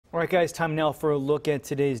All right, guys, time now for a look at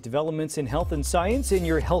today's developments in health and science in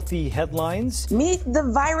your healthy headlines. Meet the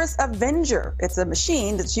Virus Avenger. It's a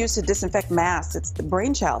machine that's used to disinfect masks. It's the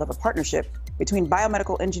brainchild of a partnership between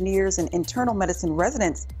biomedical engineers and internal medicine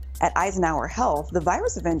residents at Eisenhower Health. The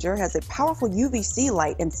Virus Avenger has a powerful UVC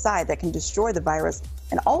light inside that can destroy the virus,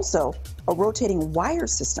 and also a rotating wire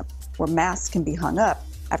system where masks can be hung up.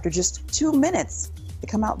 After just 2 minutes, they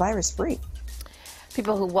come out virus-free.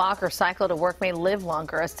 People who walk or cycle to work may live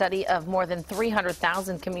longer. A study of more than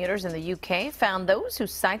 300,000 commuters in the UK found those who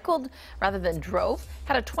cycled rather than drove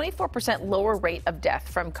had a 24% lower rate of death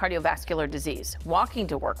from cardiovascular disease. Walking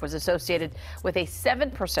to work was associated with a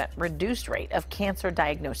 7% reduced rate of cancer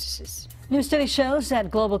diagnoses. New study shows that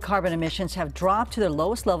global carbon emissions have dropped to their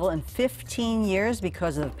lowest level in 15 years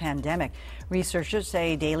because of the pandemic. Researchers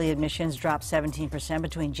say daily emissions dropped 17%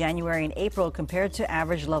 between January and April compared to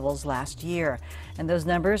average levels last year. And those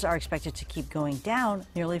numbers are expected to keep going down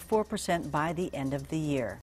nearly 4% by the end of the year.